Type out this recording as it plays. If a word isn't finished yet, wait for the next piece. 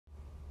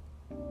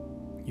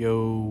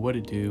Yo, what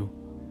it do?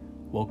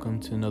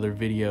 Welcome to another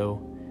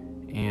video,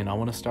 and I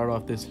want to start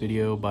off this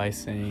video by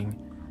saying,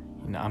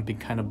 I've been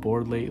kind of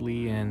bored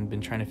lately and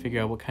been trying to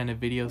figure out what kind of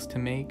videos to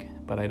make,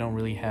 but I don't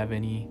really have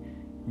any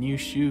new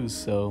shoes,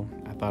 so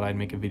I thought I'd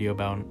make a video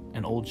about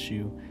an old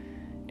shoe.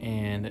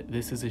 And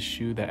this is a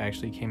shoe that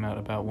actually came out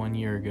about 1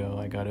 year ago.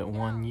 I got it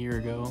 1 year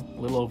ago, a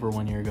little over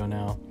 1 year ago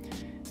now,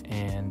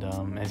 and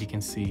as you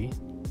can see,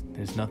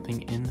 there's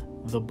nothing in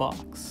the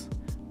box,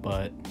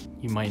 but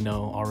you might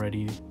know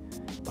already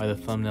by the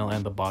thumbnail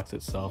and the box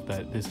itself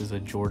that this is a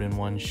Jordan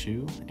 1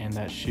 shoe, and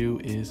that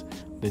shoe is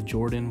the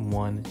Jordan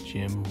 1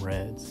 Gym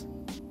Reds.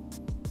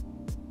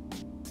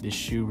 This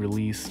shoe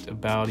released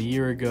about a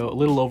year ago, a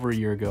little over a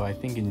year ago, I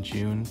think in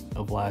June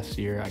of last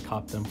year. I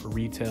copped them for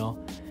retail,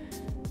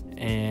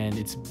 and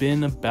it's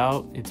been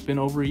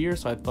over a year,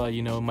 so I thought,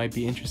 it might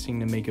be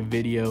interesting to make a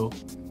video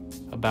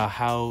about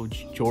how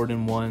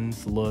Jordan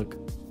 1s look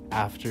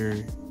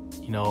after,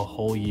 a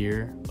whole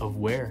year of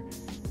wear.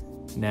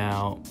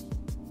 Now,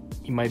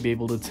 you might be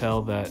able to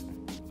tell that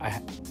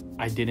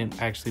I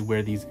didn't actually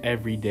wear these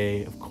every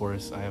day. Of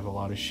course, I have a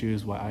lot of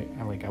shoes. I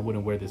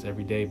wouldn't wear this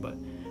every day, but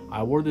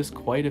I wore this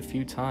quite a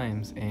few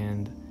times,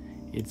 and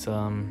it's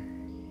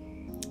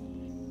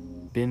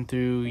been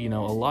through a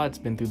lot. It's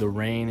been through the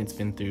rain, it's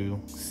been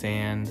through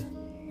sand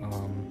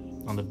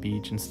on the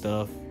beach and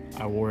stuff.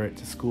 I wore it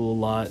to school a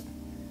lot.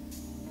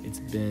 It's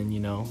been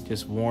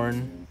just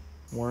worn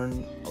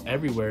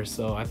everywhere,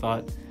 so I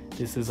thought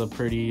this is a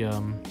pretty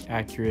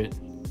accurate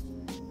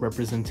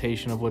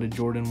representation of what a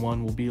Jordan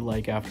 1 will be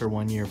like after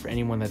 1 year. For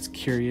anyone that's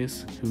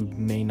curious, who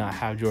may not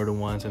have Jordan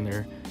 1s and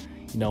they're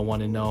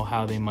want to know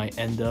how they might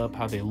end up,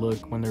 how they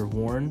look when they're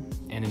worn,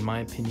 and in my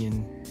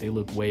opinion they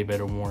look way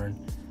better worn.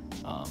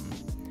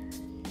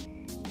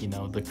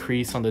 The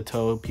crease on the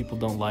toe people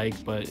don't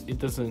like, but it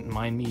doesn't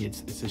mind me.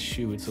 It's a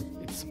shoe. It's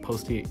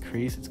supposed to get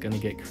crease. It's gonna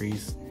get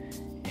crease,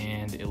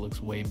 and it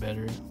looks way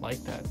better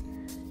like that.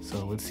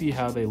 So let's see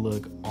how they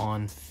look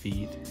on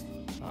feet.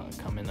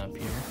 Coming up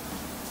here.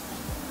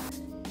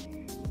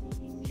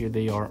 Here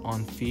they are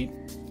on feet.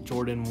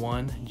 Jordan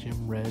 1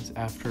 Gym Reds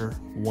after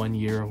 1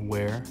 year of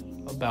wear.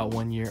 About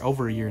 1 year,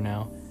 over a year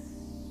now.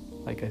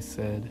 Like I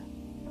said,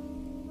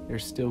 they're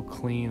still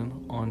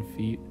clean on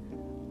feet.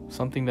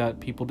 Something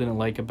that people didn't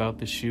like about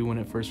the shoe when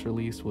it first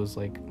released was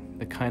like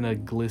the kind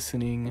of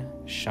glistening,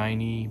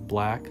 shiny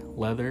black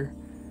leather.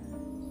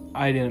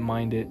 I didn't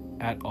mind it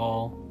at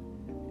all,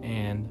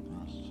 and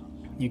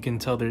you can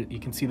tell you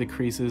can see the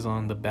creases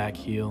on the back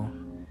heel,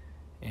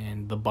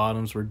 and the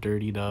bottoms were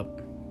dirtied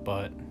up.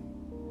 But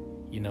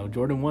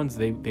Jordan 1s,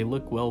 they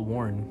look well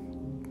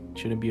worn.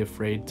 Shouldn't be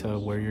afraid to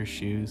wear your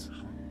shoes.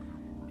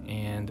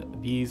 And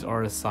these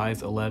are a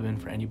size 11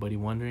 for anybody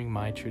wondering.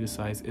 My true to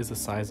size is a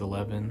size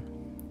 11.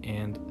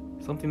 And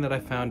something that I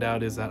found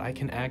out is that I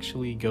can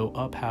actually go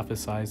up half a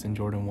size in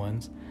Jordan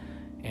 1s,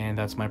 and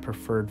that's my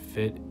preferred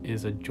fit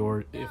is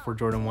for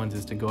Jordan 1s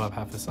is to go up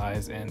half a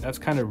size, and that's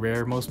kind of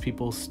rare. Most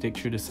people stick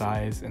true to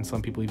size, and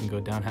some people even go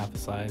down half a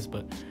size,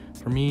 but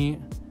for me,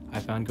 I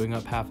found going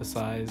up half a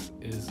size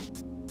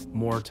is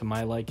more to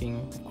my liking.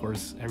 Of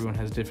course, everyone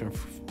has different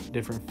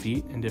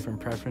feet and different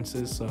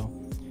preferences, so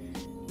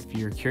if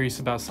you're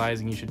curious about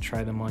sizing, you should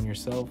try them on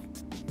yourself.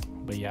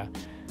 But yeah,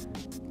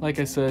 like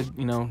I said,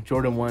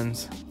 Jordan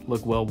 1s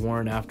look well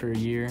worn after a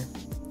year.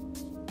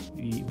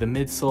 The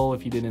midsole,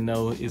 if you didn't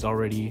know, is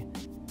already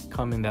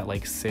come in that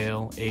like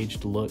sale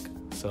aged look,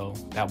 so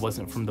that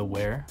wasn't from the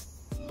wear.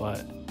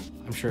 But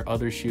I'm sure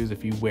other shoes,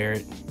 if you wear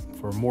it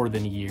for more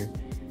than a year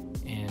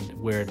and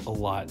wear it a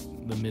lot,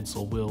 the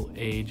midsole will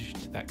age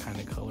to that kind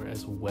of color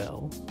as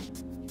well.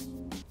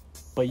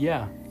 But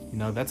yeah,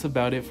 that's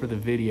about it for the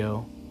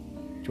video.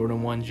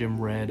 Jordan 1 Gym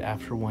Red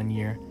after 1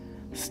 year,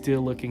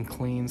 still looking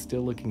clean,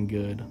 still looking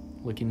good,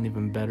 looking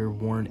even better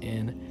worn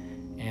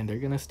in, and they're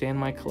gonna stay in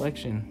my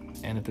collection.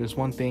 And if there's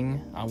one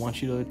thing I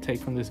want you to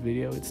take from this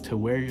video, it's to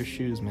wear your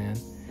shoes, man.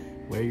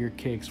 Wear your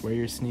kicks, wear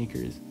your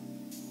sneakers.